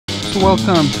So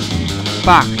welcome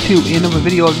back to another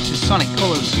video. This is Sonic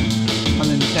Colors on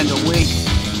the Nintendo Wii.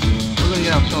 We're going to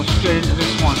get ourselves straight into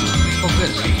this one. Don't forget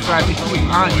to subscribe if you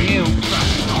are new.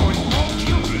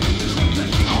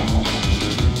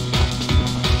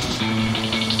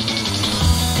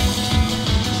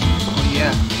 Oh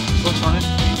yeah, go Sonic.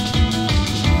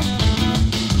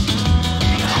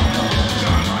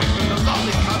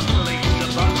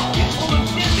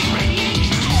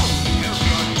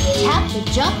 Tap the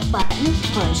jump button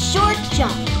for a short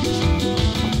jump.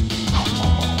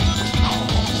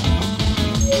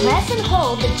 Press and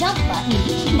hold the jump button.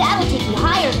 That'll take you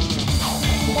higher than this.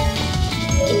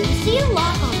 If you see a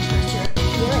lock on cursor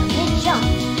here at mid-jump,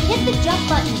 hit the jump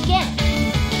button again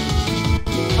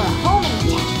for a homing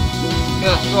attack.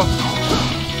 Yeah, let's go.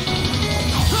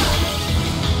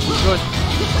 Good.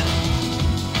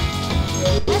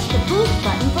 Press the boost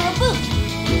button for a boost.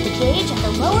 The gauge at the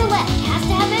lower left has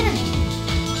to have energy.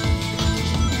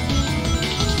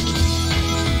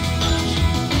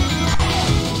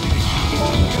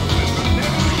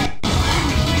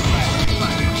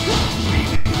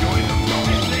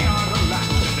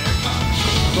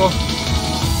 Go.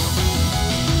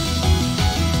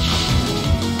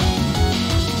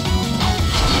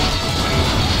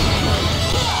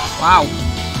 Wow.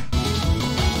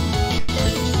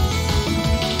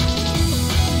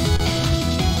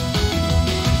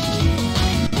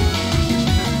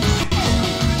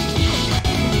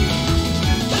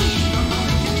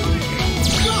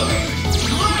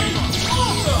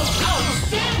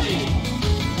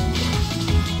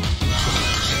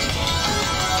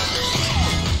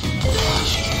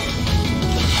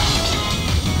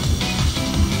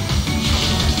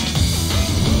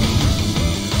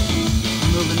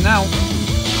 Moving now.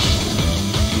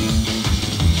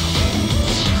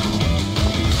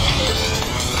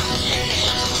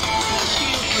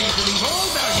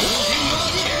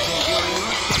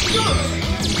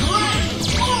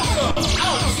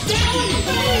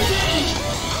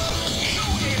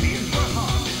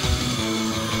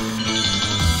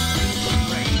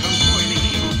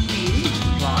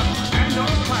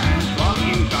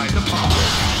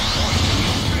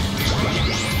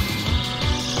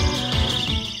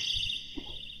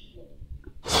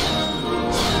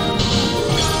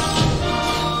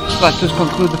 That does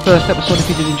conclude the first episode. If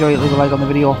you did enjoy it, leave a like on the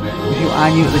video. If you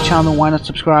are new to the channel, why not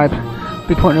subscribe?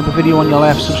 Be putting up a video on your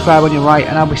left, subscribe on your right,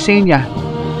 and I'll be seeing you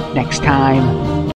next time.